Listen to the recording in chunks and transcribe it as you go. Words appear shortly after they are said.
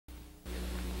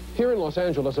Here in Los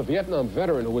Angeles, a Vietnam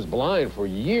veteran who was blind for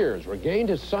years regained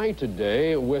his sight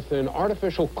today with an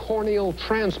artificial corneal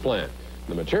transplant.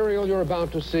 The material you're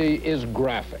about to see is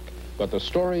graphic, but the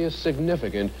story is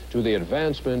significant to the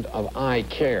advancement of eye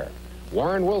care.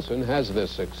 Warren Wilson has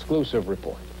this exclusive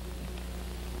report.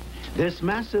 This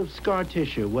massive scar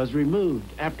tissue was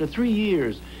removed after 3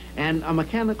 years, and a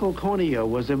mechanical cornea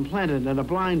was implanted in a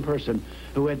blind person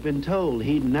who had been told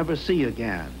he'd never see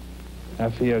again. I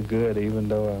feel good, even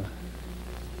though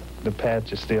the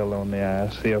patch is still on the eye. I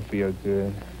still feel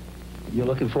good. You're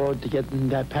looking forward to getting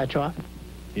that patch off?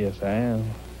 Yes, I am.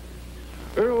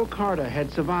 Earl Carter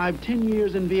had survived 10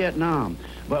 years in Vietnam,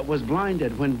 but was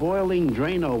blinded when boiling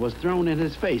Drano was thrown in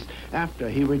his face after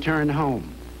he returned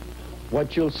home.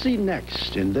 What you'll see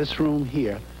next in this room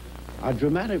here are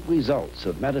dramatic results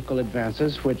of medical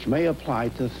advances which may apply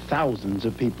to thousands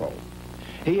of people.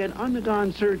 He had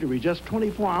undergone surgery just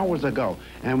 24 hours ago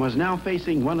and was now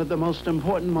facing one of the most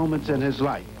important moments in his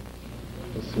life.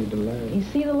 I see the light. You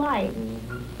see the light?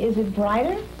 Mm-hmm. Is it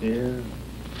brighter? Yeah.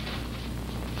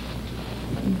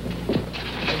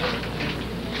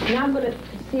 Now I'm going to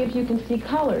see if you can see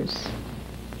colors.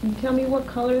 Can you tell me what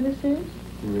color this is?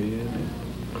 Red.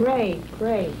 Great,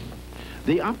 great.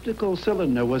 The optical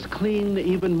cylinder was cleaned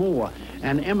even more,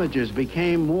 and images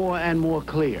became more and more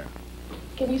clear.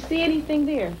 Can you see anything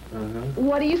there?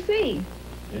 What do you see?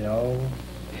 Yeah,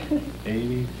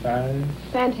 85.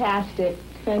 Fantastic,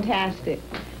 fantastic.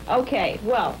 Okay,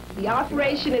 well, the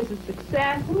operation is a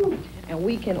success, and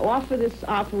we can offer this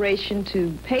operation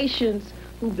to patients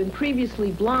who've been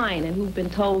previously blind and who've been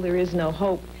told there is no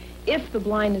hope if the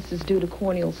blindness is due to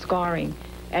corneal scarring.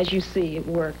 As you see, it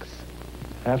works.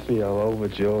 I feel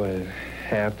overjoyed,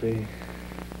 happy,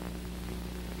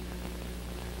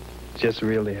 just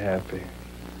really happy.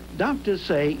 Doctors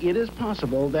say it is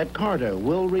possible that Carter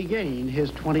will regain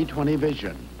his 20/20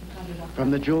 vision.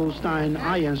 From the Jules Stein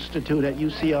Eye Institute at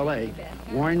UCLA,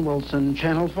 Warren Wilson,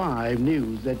 Channel 5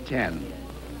 News at 10.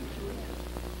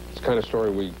 It's the kind of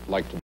story we like to